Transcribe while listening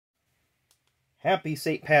Happy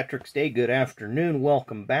St. Patrick's Day. Good afternoon.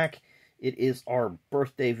 Welcome back. It is our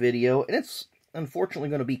birthday video, and it's unfortunately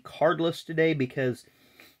going to be cardless today because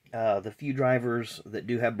the few drivers that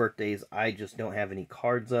do have birthdays, I just don't have any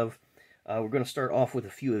cards of. We're going to start off with a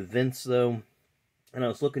few events, though, and I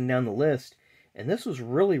was looking down the list, and this was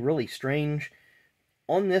really, really strange.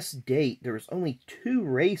 On this date, there was only 2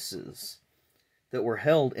 races that were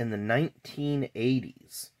held in the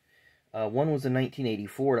 1980s. One was in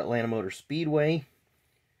 1984 at Atlanta Motor Speedway.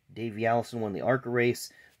 Davey Allison won the ARCA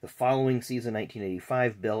race. The following season,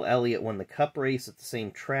 1985, Bill Elliott won the Cup race at the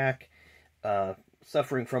same track,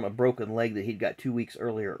 suffering from a broken leg that he'd got 2 weeks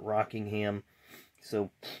earlier at Rockingham.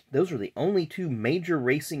 So those were the only 2 major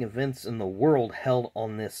racing events in the world held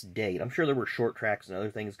on this date. I'm sure there were short tracks and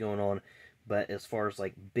other things going on, but as far as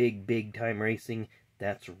like big time racing,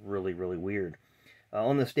 that's really, really weird.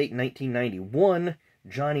 On this date in 1991,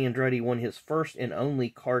 Johnny Andretti won his first and only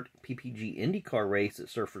kart PPG IndyCar race at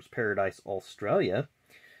Surfers Paradise, Australia.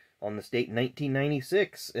 On this date in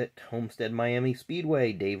 1996, at Homestead Miami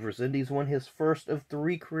Speedway, Dave Rezendes won his first of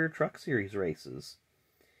 3 career Truck Series races.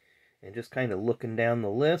 And just kind of looking down the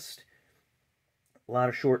list, a lot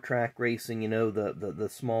of short track racing, you know, the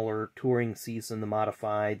smaller touring season, the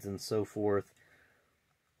modifieds, and so forth.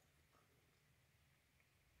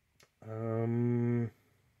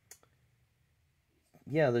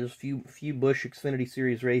 Yeah, there's a few Busch Xfinity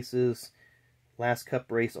Series races. Last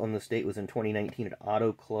Cup race on this date was in 2019 at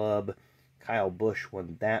Auto Club. Kyle Busch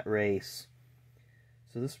won that race.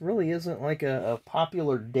 So this really isn't like a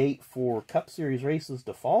popular date for Cup Series races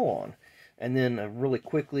to fall on. And then really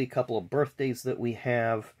quickly, a couple of birthdays that we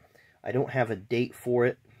have. I don't have a date for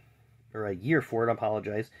it, or a year for it, I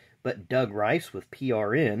apologize. But Doug Rice with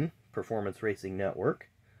PRN, Performance Racing Network.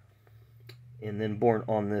 And then born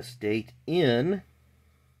on this date in...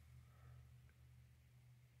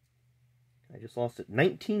 I just lost it.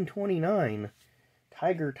 1929,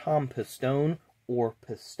 Tiger Tom Pistone, or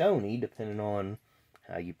Pistone, depending on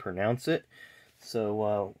how you pronounce it.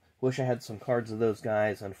 So, wish I had some cards of those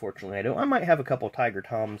guys. Unfortunately, I don't. I might have a couple Tiger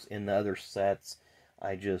Toms in the other sets.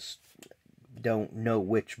 I just don't know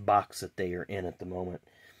which box that they are in at the moment.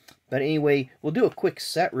 But anyway, we'll do a quick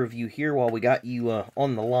set review here while we got you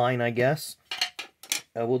on the line, I guess.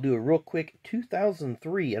 We'll do a real quick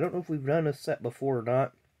 2003. I don't know if we've done a set before or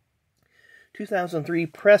not. 2003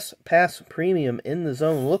 Press Pass Premium in the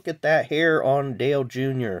zone. Look at that hair on Dale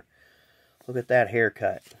Jr. Look at that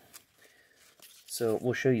haircut. So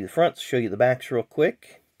we'll show you the fronts, show you the backs real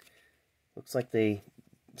quick. Looks like the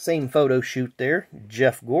same photo shoot there.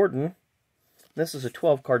 Jeff Gordon. This is a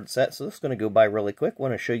 12-card set, so this is going to go by really quick. I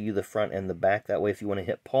want to show you the front and the back. That way if you want to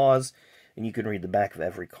hit pause, and you can read the back of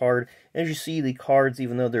every card. As you see, the cards,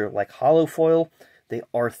 even though they're like hollow foil, they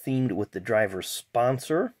are themed with the driver's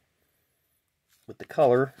sponsor. With the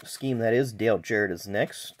color scheme, that is, Dale Jarrett is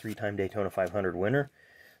next. 3-time Daytona 500 winner.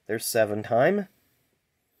 There's 7-time.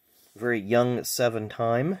 Very young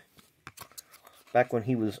 7-time. Back when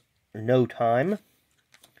he was no time.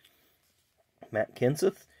 Matt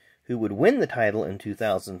Kenseth, who would win the title in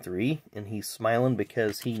 2003. And he's smiling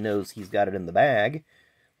because he knows he's got it in the bag.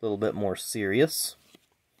 A little bit more serious.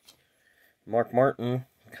 Mark Martin,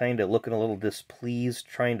 kind of looking a little displeased.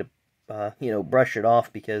 Trying to, brush it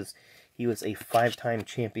off because he was a 5-time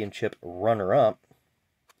championship runner-up.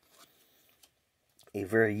 A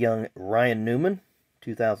very young Ryan Newman,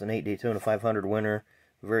 2008 Daytona 500 winner.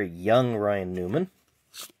 Very young Ryan Newman.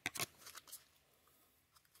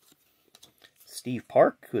 Steve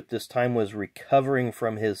Park, who at this time was recovering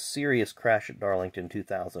from his serious crash at Darlington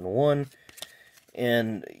 2001.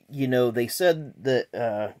 And, they said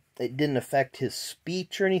that it didn't affect his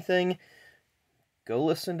speech or anything. Go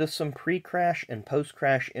listen to some pre-crash and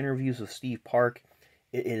post-crash interviews with Steve Park.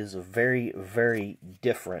 It is very, very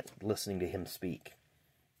different listening to him speak.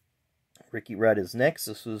 Ricky Rudd is next.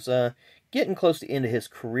 This was getting close to the end of his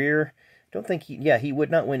career. Don't think he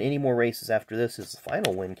would not win any more races after this. His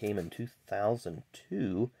final win came in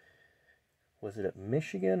 2002. Was it at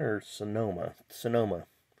Michigan or Sonoma? Sonoma.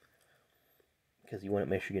 Because he won at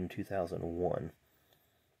Michigan in 2001.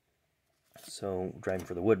 So, driving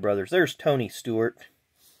for the Wood Brothers. There's Tony Stewart.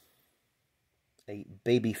 A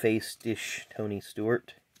baby-faced-ish Tony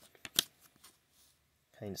Stewart.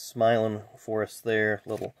 Kind of smiling for us there.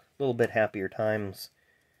 Little bit happier times.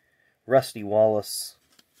 Rusty Wallace.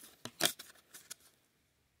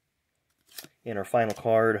 In our final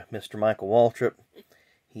card, Mr. Michael Waltrip.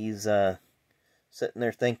 He's sitting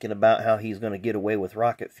there thinking about how he's going to get away with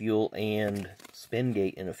rocket fuel and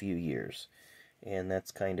Spingate in a few years. And that's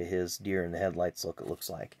kind of his deer in the headlights look, it looks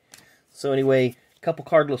like. So anyway, couple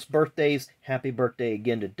cardless birthdays. Happy birthday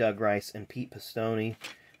again to Doug Rice and Pete Pistone.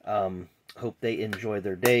 Hope they enjoy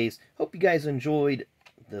their days. Hope you guys enjoyed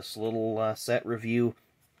this little set review.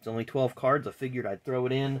 It's only 12 cards. I figured I'd throw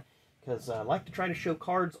it in because I like to try to show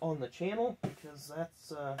cards on the channel because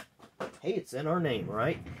that's, hey, it's in our name,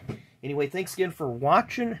 right? Anyway, thanks again for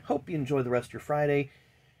watching. Hope you enjoy the rest of your Friday.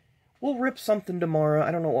 We'll rip something tomorrow. I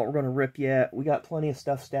don't know what we're going to rip yet. We got plenty of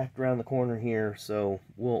stuff stacked around the corner here, so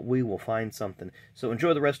we will find something. So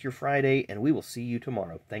enjoy the rest of your Friday, and we will see you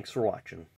tomorrow. Thanks for watching.